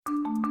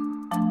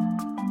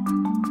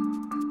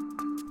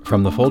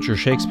From the Folger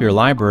Shakespeare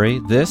Library,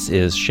 this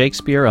is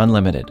Shakespeare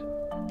Unlimited.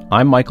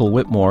 I'm Michael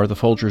Whitmore, the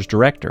Folger's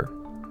director.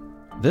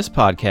 This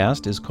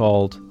podcast is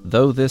called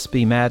Though This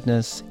Be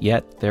Madness,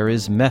 Yet There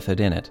Is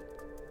Method in It.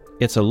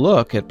 It's a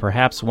look at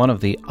perhaps one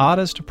of the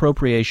oddest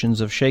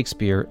appropriations of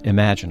Shakespeare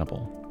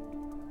imaginable.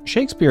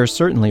 Shakespeare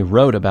certainly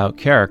wrote about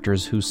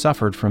characters who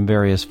suffered from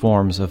various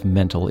forms of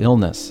mental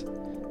illness.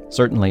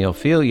 Certainly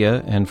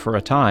Ophelia, and for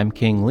a time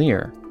King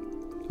Lear.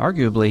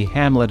 Arguably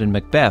Hamlet and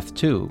Macbeth,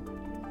 too.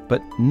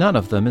 But none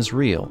of them is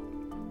real.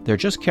 They're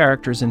just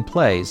characters in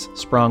plays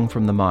sprung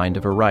from the mind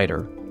of a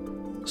writer.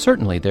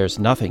 Certainly there's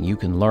nothing you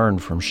can learn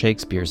from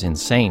Shakespeare's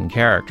insane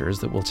characters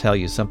that will tell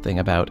you something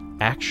about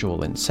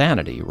actual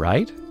insanity,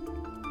 right?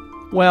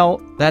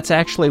 Well, that's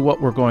actually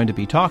what we're going to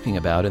be talking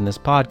about in this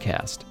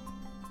podcast.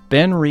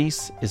 Ben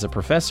Rees is a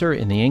professor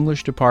in the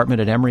English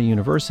department at Emory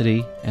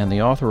University and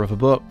the author of a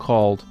book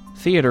called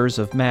Theaters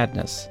of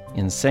Madness,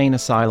 Insane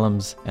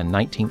Asylums and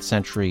 19th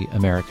Century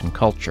American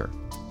Culture.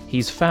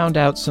 He's found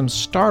out some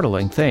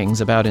startling things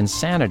about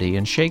insanity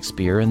in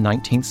Shakespeare in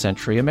 19th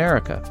century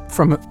America.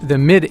 From the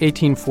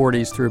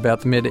mid-1840s through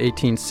about the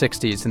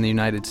mid-1860s in the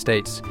United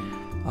States,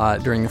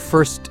 during the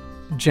first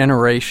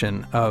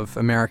generation of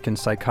American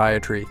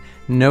psychiatry,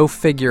 no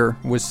figure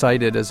was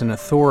cited as an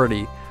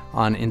authority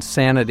on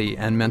insanity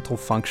and mental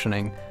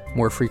functioning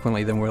more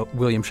frequently than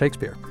William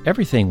Shakespeare.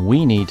 Everything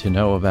we need to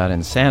know about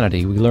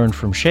insanity we learned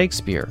from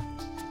Shakespeare.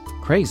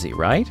 Crazy,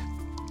 right?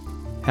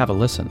 Have a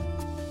listen.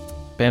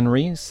 Ben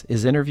Rees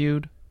is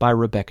interviewed by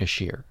Rebecca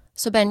Shear.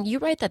 So, Ben, you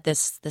write that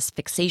this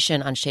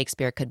fixation on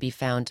Shakespeare could be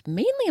found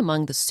mainly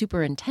among the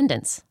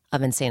superintendents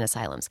of insane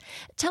asylums.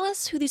 Tell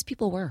us who these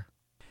people were.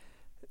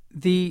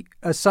 The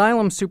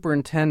asylum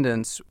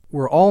superintendents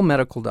were all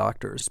medical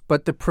doctors,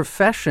 but the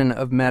profession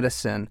of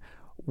medicine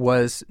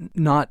was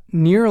not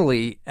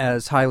nearly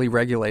as highly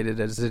regulated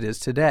as it is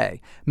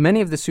today.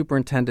 Many of the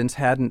superintendents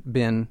hadn't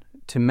been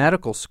to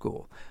medical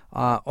school.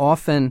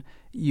 Often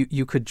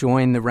you could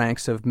join the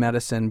ranks of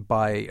medicine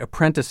by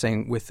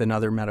apprenticing with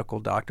another medical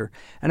doctor.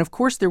 And of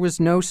course, there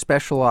was no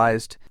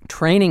specialized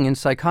training in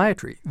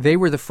psychiatry. They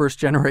were the first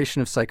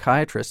generation of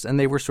psychiatrists, and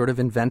they were sort of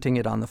inventing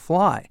it on the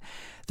fly.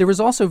 There was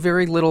also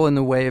very little in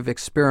the way of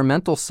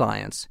experimental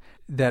science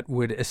that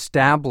would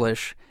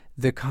establish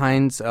the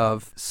kinds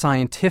of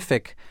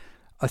scientific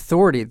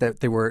authority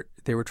that they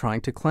were trying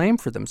to claim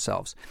for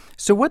themselves.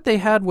 So what they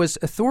had was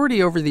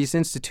authority over these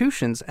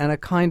institutions and a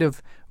kind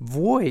of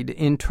void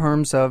in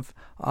terms of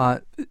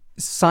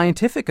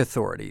scientific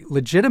authority,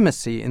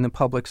 legitimacy in the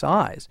public's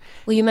eyes.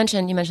 Well, you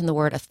mentioned the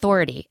word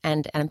authority,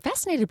 and I'm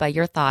fascinated by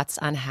your thoughts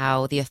on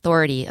how the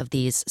authority of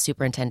these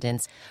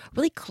superintendents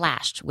really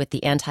clashed with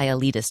the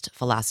anti-elitist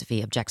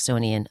philosophy of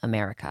Jacksonian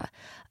America.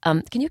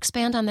 Can you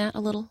expand on that a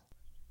little?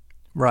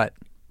 Right.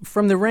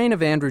 From the reign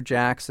of Andrew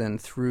Jackson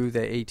through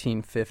the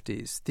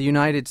 1850s, the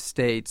United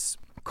States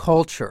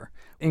culture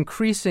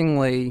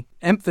increasingly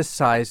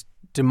emphasized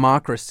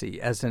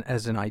democracy as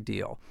an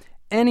ideal.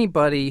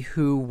 Anybody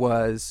who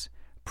was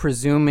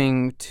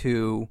presuming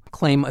to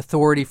claim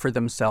authority for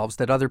themselves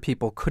that other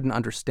people couldn't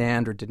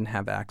understand or didn't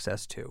have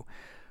access to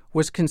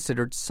was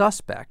considered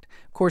suspect.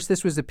 Of course,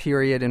 this was a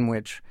period in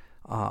which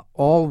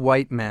all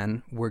white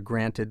men were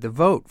granted the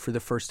vote for the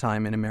first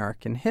time in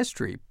American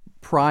history.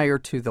 Prior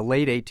to the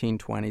late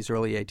 1820s,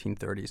 early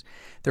 1830s,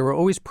 there were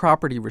always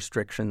property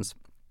restrictions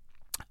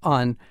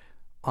on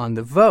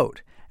the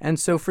vote. And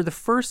so for the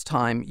first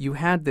time, you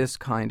had this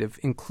kind of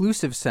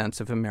inclusive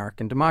sense of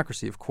American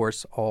democracy. Of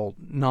course, all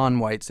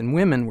non-whites and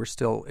women were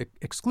still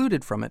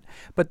excluded from it.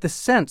 But the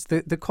sense,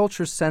 the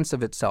culture's sense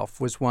of itself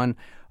was one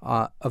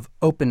of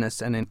openness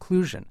and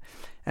inclusion.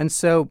 And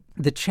so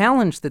the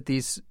challenge that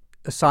these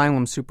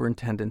asylum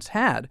superintendents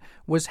had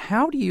was,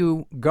 how do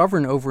you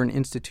govern over an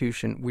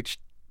institution which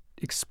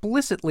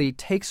explicitly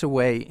takes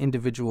away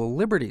individual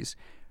liberties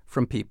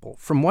from people,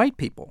 from white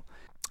people,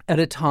 at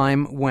a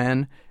time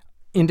when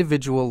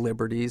individual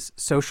liberties,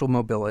 social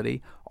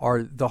mobility,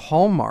 are the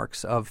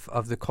hallmarks of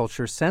the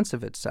culture's sense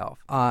of itself.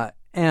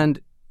 And,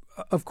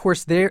 of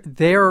course,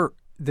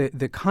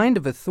 the kind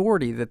of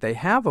authority that they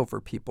have over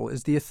people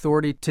is the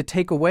authority to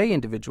take away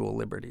individual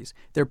liberties.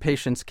 Their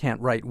patients can't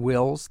write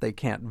wills, they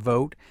can't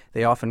vote,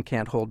 they often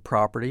can't hold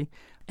property,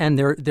 and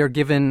they're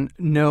given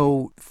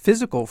no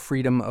physical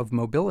freedom of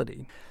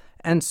mobility.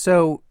 And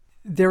so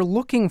they're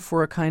looking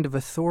for a kind of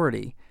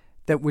authority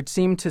that would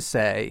seem to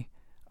say,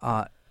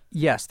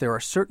 yes, there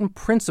are certain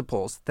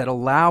principles that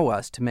allow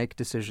us to make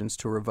decisions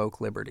to revoke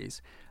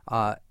liberties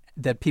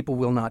that people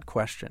will not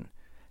question.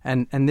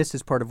 And this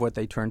is part of what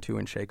they turn to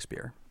in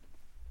Shakespeare.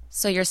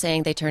 So you're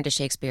saying they turned to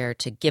Shakespeare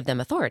to give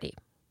them authority?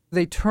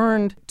 They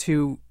turned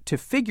to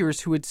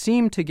figures who would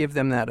seem to give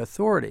them that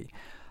authority.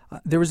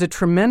 There was a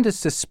tremendous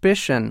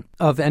suspicion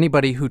of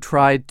anybody who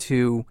tried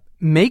to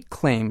make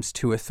claims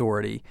to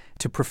authority,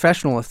 to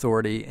professional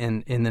authority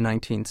in the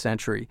 19th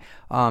century.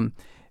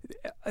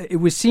 It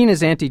was seen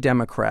as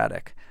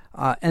anti-democratic.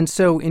 And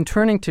so in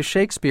turning to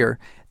Shakespeare,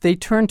 they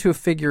turned to a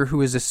figure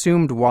who is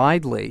assumed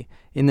widely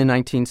in the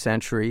 19th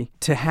century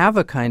to have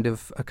a kind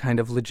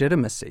of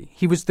legitimacy.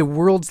 He was the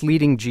world's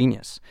leading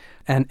genius.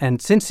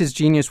 And since his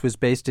genius was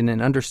based in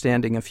an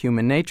understanding of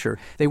human nature,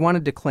 they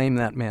wanted to claim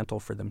that mantle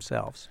for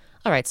themselves.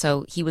 All right,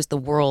 so he was the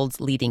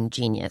world's leading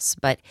genius.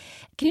 But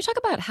can you talk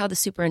about how the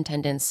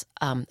superintendents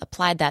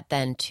applied that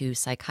then to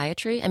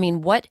psychiatry? I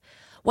mean, what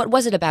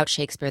was it about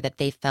Shakespeare that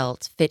they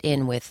felt fit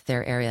in with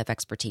their area of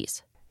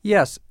expertise?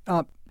 Yes,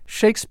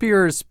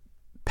 Shakespeare's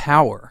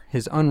power,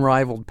 his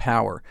unrivaled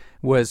power,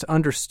 was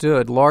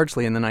understood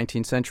largely in the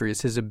 19th century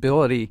as his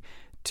ability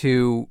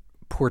to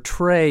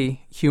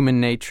portray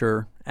human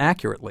nature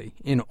accurately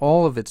in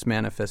all of its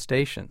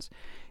manifestations.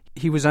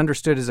 He was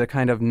understood as a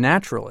kind of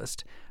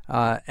naturalist,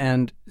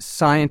 and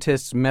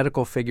scientists,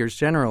 medical figures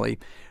generally,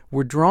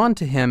 were drawn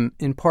to him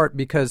in part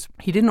because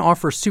he didn't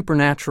offer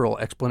supernatural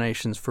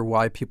explanations for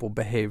why people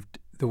behaved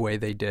the way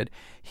they did.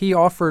 He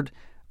offered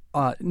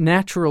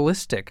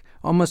naturalistic,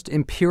 almost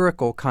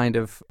empirical kind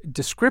of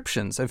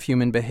descriptions of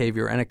human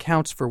behavior and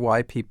accounts for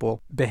why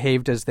people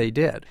behaved as they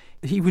did.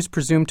 He was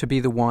presumed to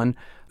be the one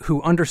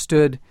who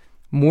understood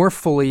more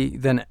fully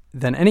than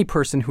any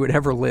person who had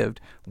ever lived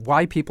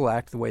why people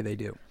act the way they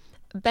do.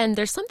 Ben,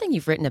 there's something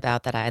you've written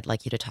about that I'd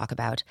like you to talk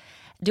about.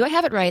 Do I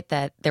have it right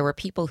that there were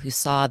people who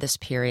saw this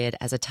period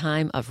as a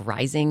time of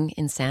rising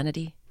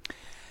insanity?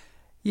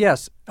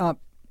 Yes.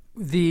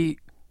 The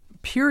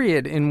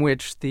period in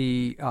which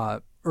the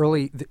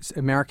early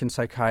American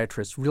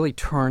psychiatrists really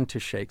turned to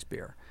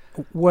Shakespeare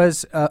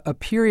was a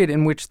period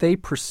in which they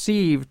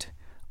perceived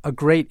a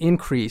great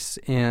increase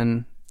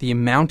in the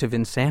amount of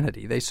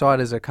insanity. They saw it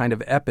as a kind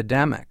of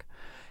epidemic.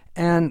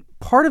 And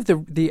part of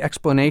the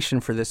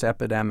explanation for this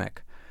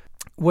epidemic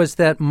was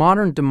that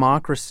modern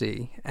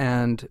democracy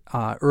and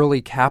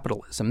early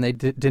capitalism, they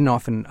didn't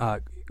often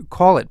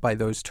call it by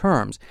those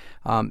terms.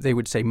 They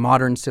would say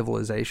modern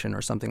civilization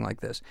or something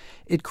like this.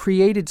 It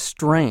created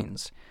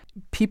strains.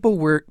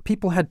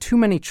 People had too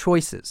many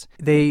choices.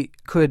 They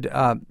could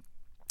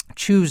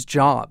choose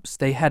jobs.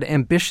 They had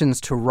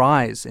ambitions to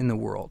rise in the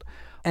world.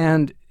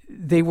 And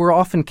they were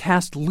often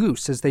cast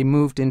loose as they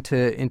moved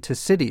into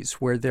cities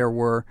where there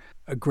were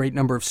a great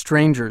number of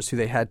strangers who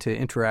they had to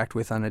interact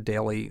with on a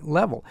daily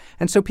level.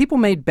 And so people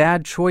made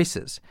bad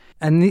choices.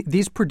 And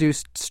these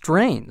produced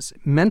strains,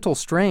 mental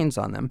strains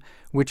on them,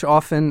 which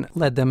often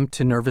led them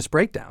to nervous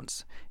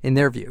breakdowns, in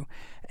their view.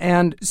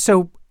 And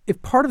so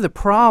if part of the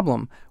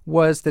problem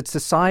was that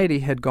society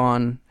had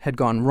gone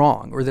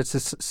wrong, or that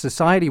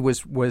society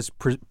was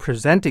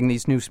presenting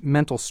these new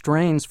mental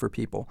strains for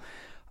people,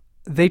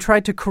 they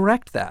tried to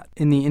correct that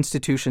in the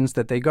institutions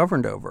that they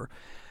governed over.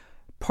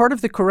 Part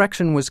of the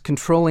correction was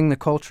controlling the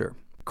culture,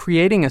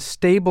 creating a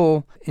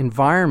stable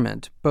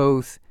environment,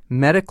 both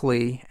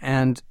medically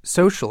and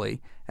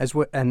socially,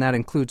 and that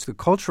includes the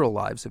cultural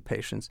lives of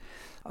patients,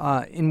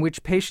 in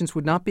which patients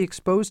would not be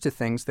exposed to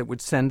things that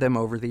would send them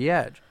over the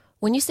edge.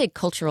 When you say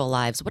cultural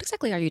lives, what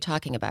exactly are you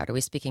talking about? Are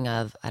we speaking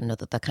of, I don't know,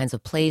 the kinds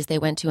of plays they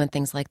went to and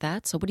things like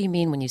that? So what do you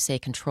mean when you say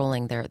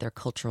controlling their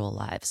cultural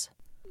lives?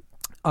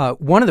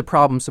 One of the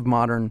problems of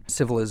modern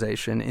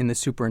civilization, in the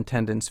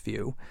superintendent's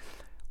view,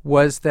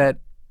 was that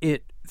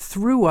it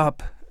threw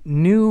up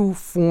new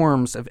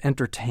forms of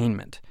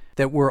entertainment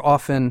that were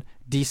often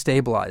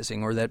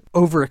destabilizing or that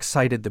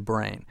overexcited the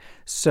brain.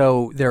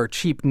 So there are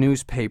cheap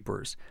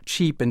newspapers,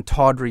 cheap and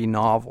tawdry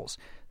novels,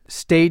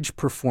 stage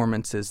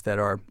performances that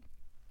are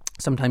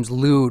sometimes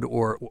lewd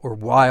or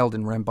wild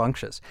and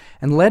rambunctious,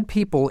 and led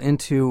people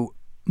into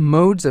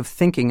modes of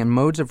thinking and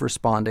modes of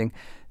responding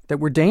that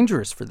were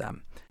dangerous for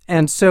them.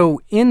 And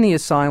so in the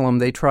asylum,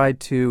 they tried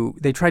to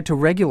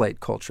regulate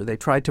culture. They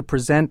tried to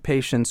present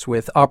patients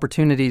with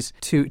opportunities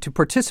to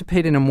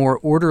participate in a more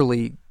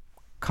orderly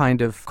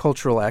kind of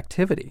cultural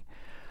activity.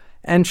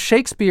 And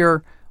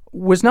Shakespeare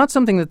was not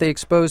something that they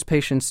exposed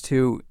patients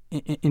to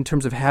in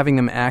terms of having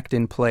them act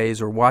in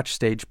plays or watch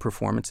stage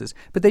performances,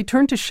 but they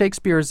turned to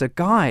Shakespeare as a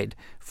guide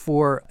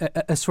for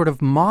a sort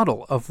of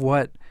model of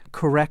what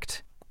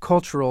correct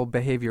cultural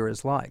behavior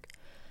is like.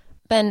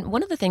 Ben,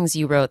 one of the things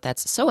you wrote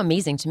that's so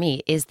amazing to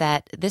me is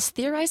that this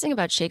theorizing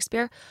about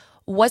Shakespeare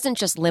wasn't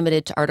just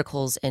limited to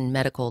articles in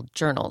medical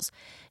journals.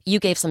 You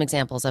gave some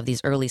examples of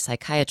these early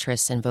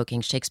psychiatrists invoking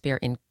Shakespeare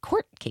in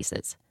court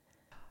cases.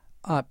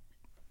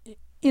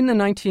 In the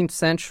 19th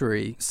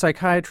century,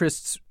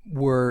 psychiatrists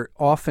were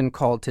often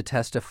called to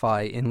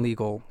testify in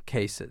legal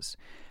cases.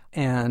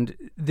 And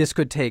this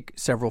could take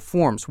several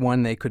forms.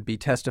 One, they could be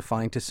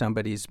testifying to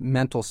somebody's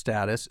mental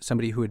status,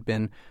 somebody who had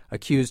been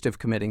accused of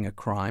committing a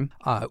crime.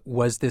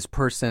 Was this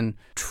person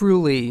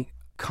truly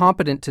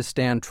competent to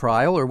stand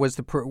trial, or was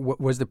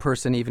the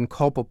person even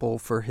culpable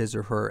for his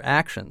or her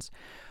actions?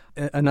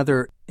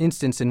 Another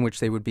instance in which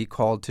they would be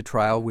called to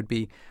trial would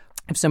be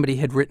if somebody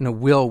had written a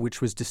will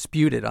which was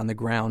disputed on the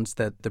grounds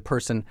that the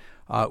person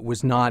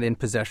was not in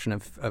possession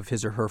of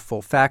his or her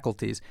full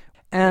faculties.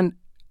 And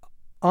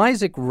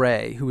Isaac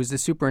Ray, who was the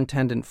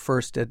superintendent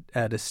first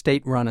at a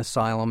state-run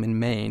asylum in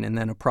Maine and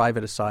then a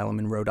private asylum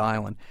in Rhode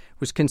Island,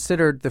 was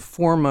considered the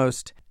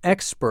foremost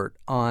expert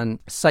on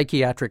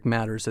psychiatric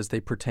matters as they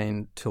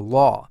pertain to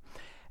law.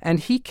 And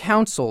he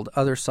counseled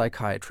other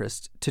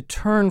psychiatrists to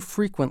turn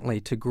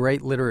frequently to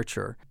great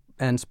literature,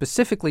 and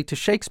specifically to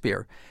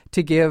Shakespeare,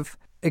 to give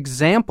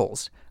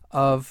examples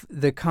of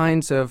the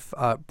kinds of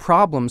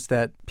problems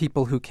that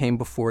people who came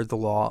before the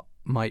law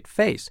might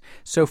face.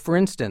 So, for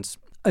instance,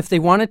 if they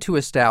wanted to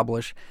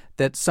establish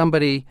that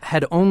somebody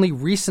had only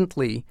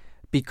recently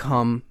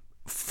become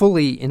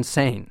fully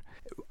insane,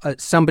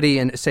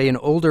 somebody, say an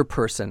older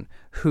person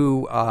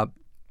who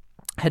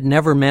had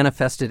never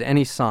manifested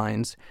any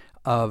signs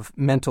of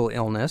mental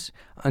illness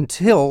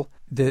until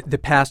the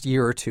past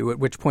year or two, at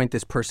which point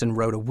this person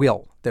wrote a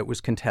will that was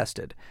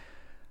contested,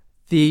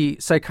 the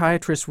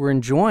psychiatrists were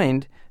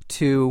enjoined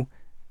to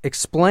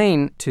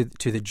explain to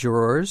the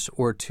jurors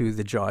or to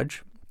the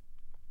judge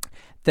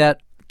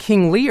that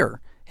King Lear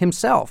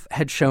himself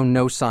had shown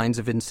no signs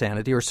of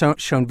insanity, or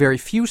shown very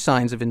few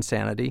signs of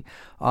insanity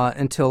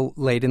until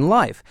late in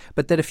life.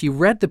 But that if you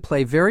read the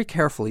play very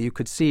carefully, you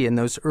could see in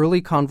those early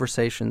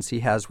conversations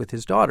he has with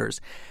his daughters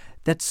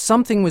that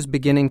something was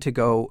beginning to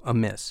go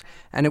amiss.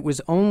 And it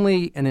was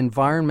only an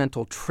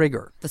environmental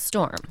trigger, the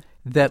storm,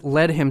 that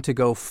led him to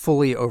go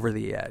fully over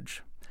the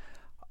edge.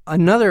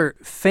 Another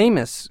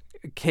famous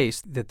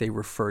case that they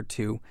referred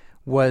to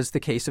was the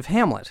case of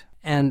Hamlet.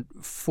 And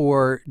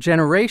for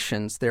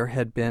generations, there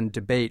had been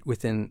debate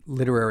within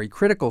literary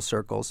critical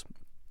circles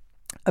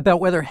about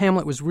whether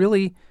Hamlet was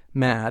really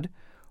mad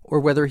or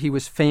whether he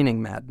was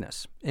feigning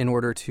madness in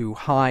order to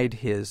hide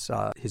his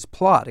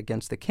plot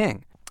against the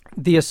king.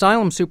 The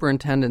asylum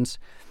superintendents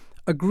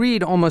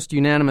agreed almost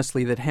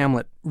unanimously that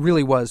Hamlet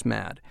really was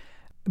mad.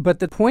 But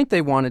the point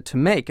they wanted to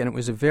make, and it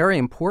was a very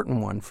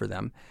important one for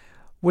them,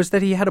 was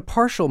that he had a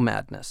partial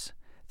madness,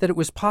 that it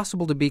was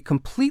possible to be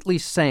completely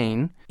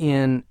sane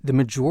in the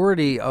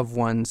majority of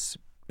one's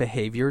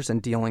behaviors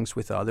and dealings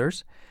with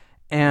others,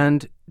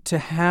 and to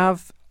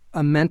have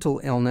a mental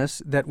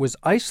illness that was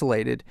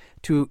isolated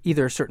to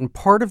either a certain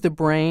part of the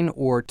brain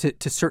or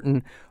to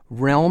certain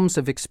realms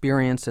of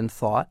experience and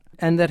thought,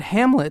 and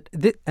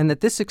that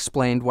this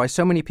explained why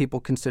so many people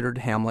considered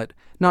Hamlet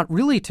not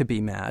really to be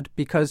mad,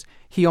 because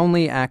he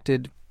only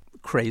acted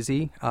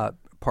crazy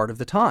part of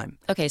the time.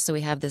 Okay, so we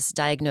have this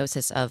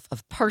diagnosis of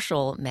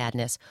partial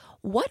madness.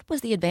 What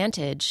was the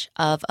advantage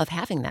of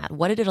having that?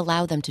 What did it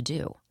allow them to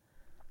do?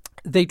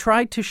 They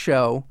tried to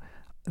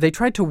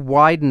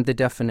widen the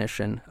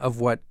definition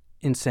of what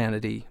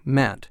insanity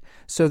meant,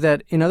 so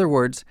that, in other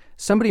words,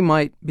 somebody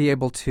might be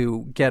able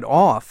to get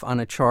off on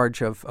a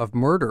charge of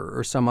murder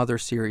or some other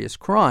serious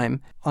crime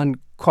on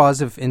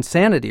cause of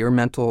insanity or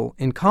mental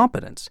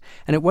incompetence.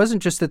 And it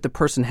wasn't just that the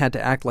person had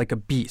to act like a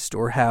beast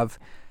or have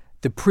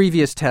the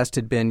previous test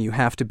had been you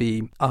have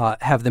to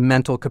have the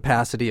mental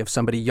capacity of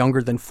somebody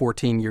younger than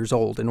 14 years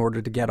old in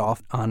order to get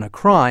off on a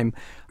crime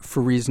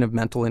for reason of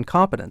mental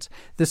incompetence.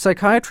 The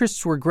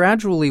psychiatrists were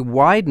gradually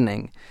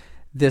widening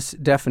this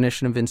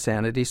definition of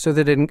insanity so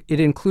that it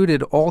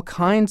included all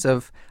kinds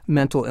of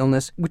mental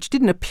illness which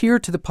didn't appear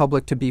to the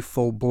public to be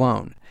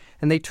full-blown.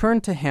 And they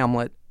turned to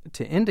Hamlet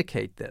to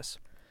indicate this.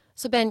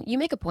 So, Ben, you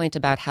make a point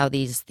about how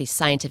these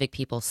scientific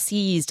people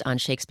seized on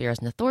Shakespeare as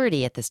an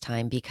authority at this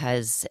time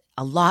because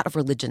a lot of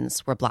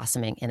religions were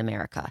blossoming in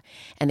America,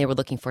 and they were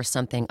looking for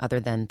something other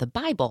than the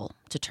Bible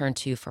to turn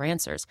to for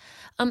answers.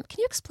 Can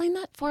you explain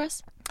that for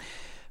us?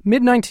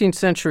 Mid-19th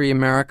century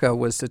America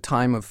was a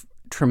time of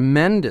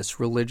tremendous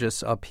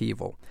religious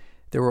upheaval.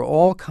 There were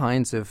all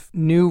kinds of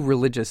new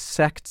religious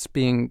sects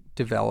being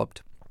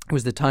developed. It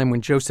was the time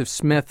when Joseph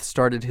Smith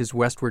started his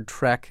westward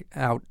trek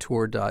out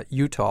toward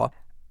Utah.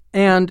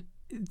 And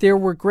there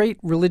were great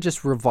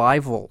religious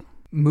revival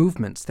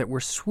movements that were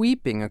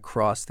sweeping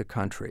across the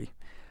country.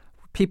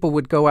 People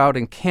would go out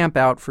and camp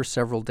out for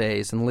several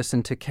days and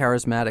listen to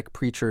charismatic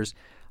preachers.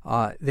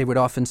 They would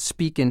often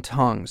speak in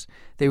tongues.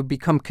 They would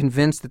become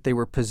convinced that they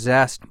were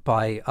possessed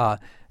by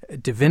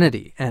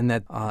divinity and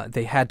that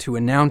they had to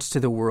announce to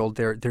the world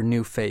their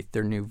new faith,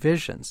 their new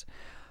visions.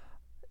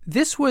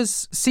 This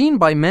was seen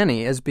by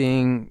many as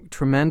being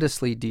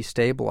tremendously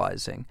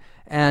destabilizing,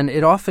 and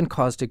it often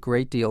caused a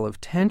great deal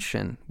of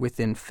tension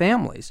within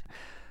families.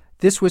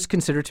 This was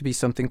considered to be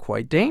something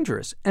quite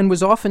dangerous and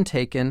was often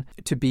taken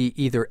to be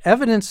either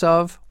evidence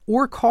of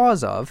or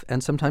cause of,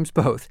 and sometimes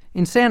both,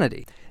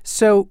 insanity.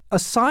 So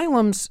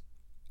asylums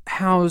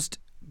housed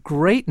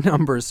great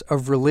numbers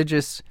of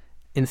religious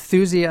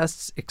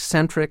enthusiasts,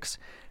 eccentrics,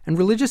 and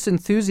religious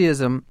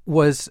enthusiasm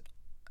was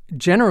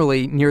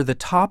generally near the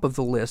top of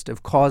the list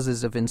of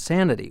causes of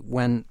insanity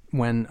when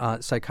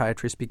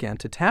psychiatrists began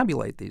to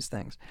tabulate these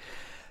things.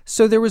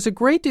 So there was a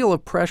great deal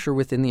of pressure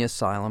within the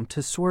asylum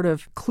to sort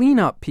of clean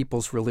up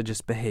people's religious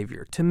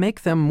behavior, to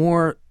make them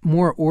more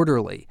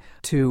orderly,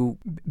 to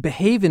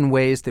behave in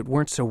ways that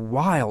weren't so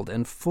wild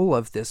and full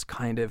of this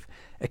kind of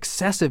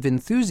excessive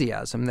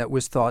enthusiasm that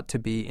was thought to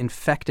be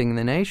infecting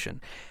the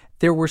nation.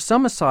 There were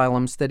some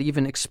asylums that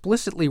even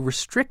explicitly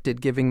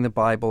restricted giving the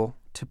Bible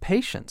to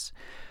patients.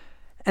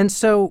 And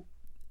so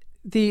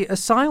the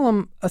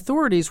asylum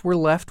authorities were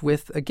left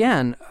with,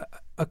 again,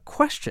 a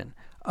question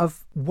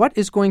of what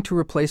is going to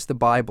replace the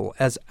Bible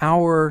as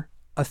our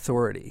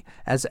authority,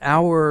 as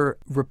our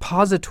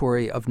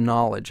repository of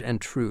knowledge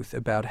and truth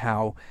about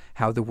how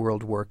the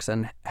world works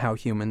and how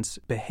humans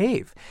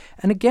behave.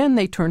 And again,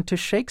 they turned to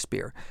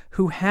Shakespeare,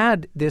 who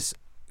had this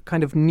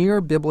kind of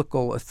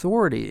near-biblical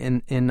authority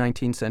in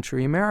 19th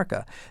century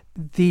America,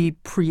 the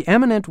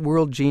preeminent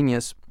world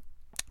genius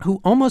who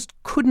almost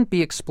couldn't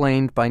be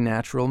explained by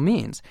natural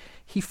means.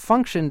 He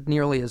functioned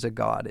nearly as a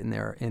god in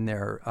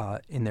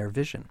their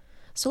vision.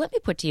 So let me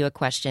put to you a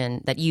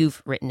question that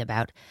you've written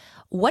about.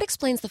 What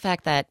explains the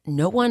fact that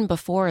no one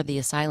before the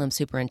asylum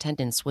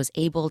superintendents was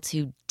able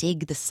to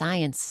dig the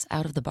science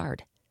out of the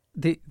bard?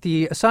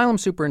 The asylum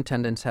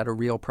superintendents had a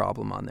real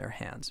problem on their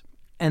hands,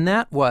 and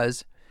that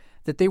was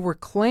that they were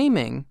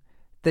claiming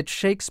that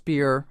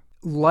Shakespeare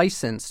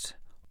licensed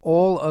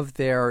all of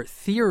their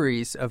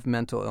theories of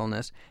mental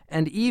illness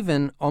and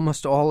even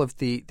almost all of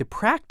the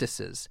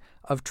practices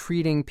of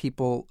treating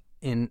people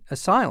in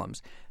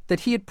asylums,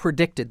 that he had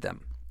predicted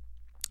them.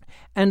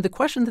 And the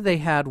question that they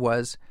had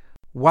was,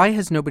 why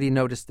has nobody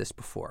noticed this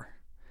before?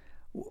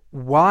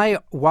 Why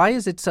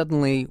is it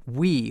suddenly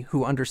we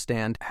who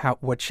understand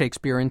what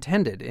Shakespeare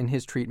intended in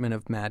his treatment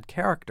of mad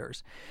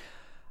characters?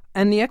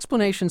 And the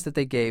explanations that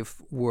they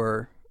gave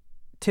were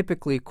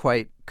typically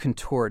quite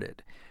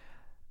contorted.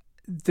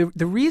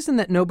 The reason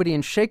that nobody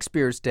in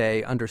Shakespeare's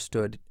day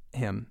understood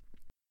him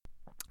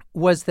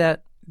was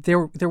that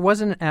there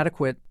wasn't an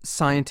adequate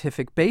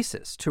scientific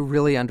basis to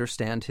really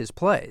understand his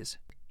plays.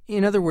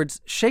 In other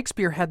words,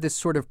 Shakespeare had this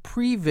sort of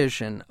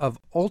prevision of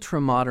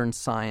ultra-modern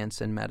science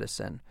and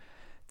medicine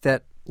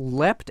that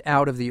leapt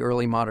out of the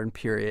early modern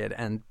period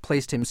and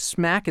placed him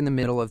smack in the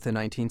middle of the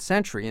 19th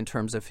century in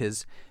terms of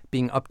his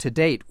being up to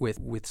date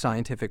with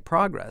scientific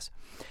progress.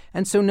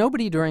 And so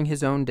nobody during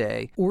his own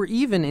day, or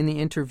even in the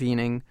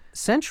intervening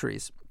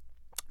centuries,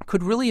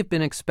 could really have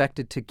been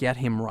expected to get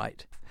him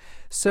right.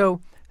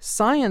 So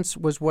science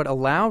was what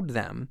allowed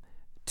them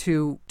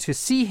to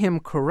see him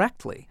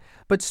correctly.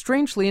 But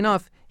strangely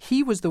enough,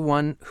 he was the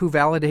one who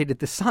validated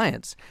the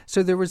science.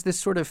 So there was this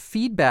sort of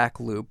feedback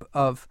loop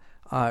of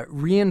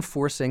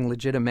reinforcing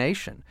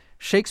legitimation.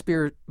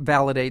 Shakespeare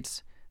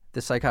validates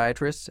the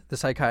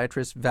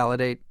psychiatrists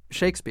validate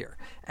Shakespeare.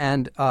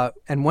 And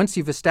once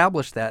you've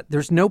established that,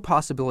 there's no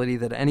possibility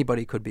that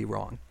anybody could be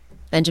wrong.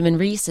 Benjamin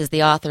Rees is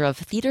the author of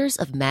Theaters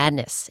of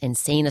Madness,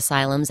 Insane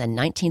Asylums and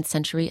 19th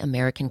Century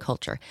American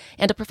Culture,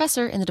 and a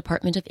professor in the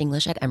Department of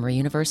English at Emory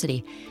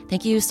University.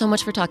 Thank you so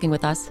much for talking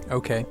with us.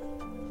 Okay.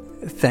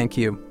 Thank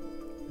you.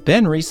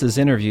 Ben Rees's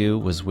interview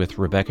was with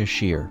Rebecca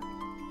Shear.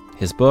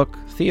 His book,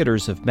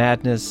 Theaters of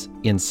Madness,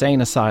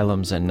 Insane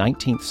Asylums and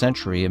 19th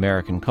Century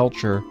American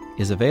Culture,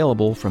 is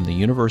available from the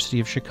University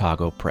of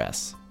Chicago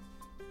Press.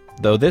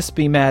 Though This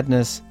Be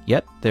Madness,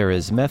 Yet There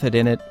Is Method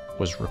in It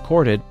was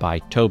recorded by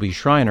Toby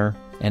Schreiner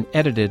and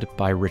edited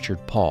by Richard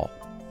Paul.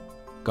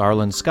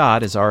 Garland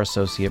Scott is our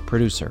associate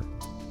producer.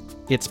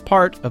 It's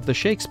part of the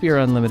Shakespeare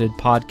Unlimited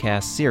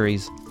podcast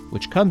series,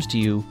 which comes to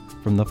you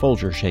from the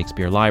Folger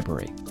Shakespeare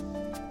Library.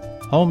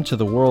 Home to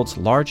the world's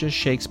largest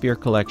Shakespeare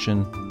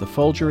collection, the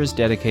Folger is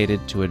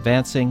dedicated to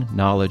advancing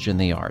knowledge in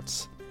the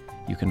arts.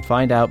 You can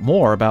find out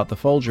more about the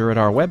Folger at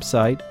our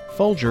website,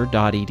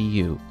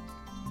 folger.edu.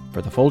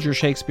 For the Folger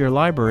Shakespeare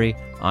Library,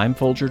 I'm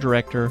Folger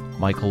Director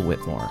Michael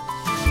Whitmore.